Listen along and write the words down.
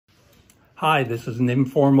Hi, this is an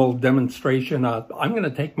informal demonstration. I'm going to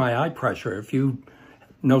take my eye pressure. If you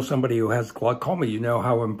know somebody who has glaucoma, you know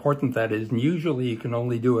how important that is. And usually you can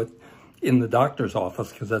only do it in the doctor's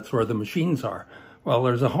office because that's where the machines are. Well,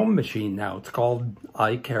 there's a home machine now. It's called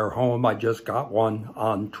iCare Home. I just got one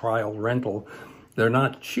on trial rental. They're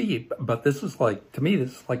not cheap, but this is like, to me,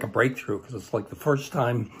 this is like a breakthrough because it's like the first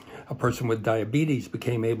time a person with diabetes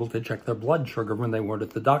became able to check their blood sugar when they weren't at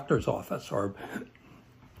the doctor's office, or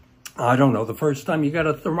I don't know, the first time you got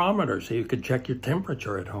a thermometer so you could check your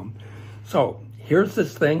temperature at home. So here's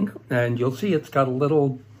this thing, and you'll see it's got a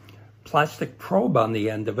little plastic probe on the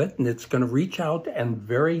end of it, and it's going to reach out and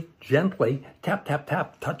very gently tap, tap,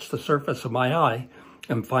 tap, touch the surface of my eye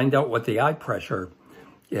and find out what the eye pressure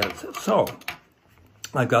is. So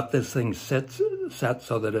I got this thing set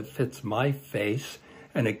so that it fits my face,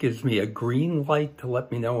 and it gives me a green light to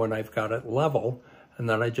let me know when I've got it level, and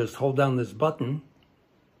then I just hold down this button,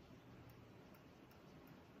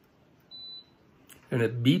 and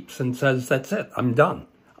it beeps and says, that's it, I'm done.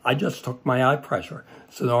 I just took my eye pressure.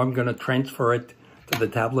 So now I'm going to transfer it to the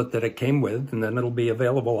tablet that it came with, and then it'll be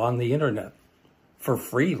available on the internet for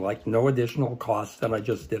free, like no additional cost, and I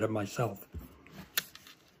just did it myself.